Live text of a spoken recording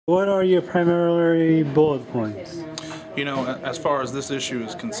What are your primary bullet points? You know, as far as this issue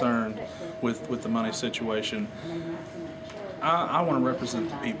is concerned with the money situation, I want to represent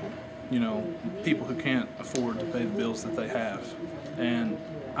the people. You know, people who can't afford to pay the bills that they have. And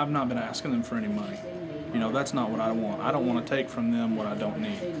I've not been asking them for any money. You know, that's not what I want. I don't want to take from them what I don't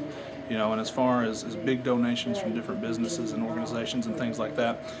need. You know, and as far as big donations from different businesses and organizations and things like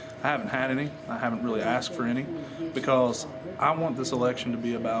that, I haven't had any. I haven't really asked for any because I want this election to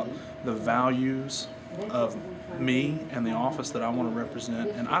be about the values of me and the office that I want to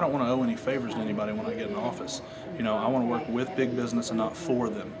represent, and I don't want to owe any favors to anybody when I get in office. You know, I want to work with big business and not for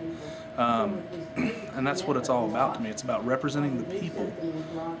them. And that's what it's all about to me. It's about representing the people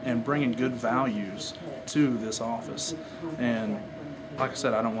and bringing good values to this office. And like I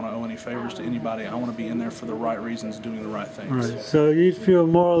said, I don't want to owe any favors to anybody. I want to be in there for the right reasons, doing the right things. Right. So you'd feel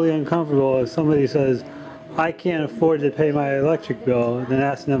morally uncomfortable if somebody says, I can't afford to pay my electric bill, and then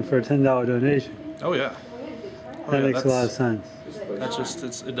asking them for a $10 donation. Oh yeah. That makes a lot of sense. That's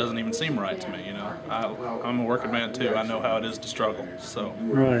just, it doesn't even seem right to me, you know. I'm a working man too. I know how it is to struggle. So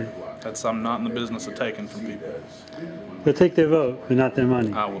right. I'm not in the business of taking from people. They'll take their vote, but not their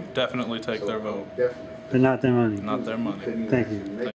money. I will definitely take their vote. But not their money. Not their money. Thank you.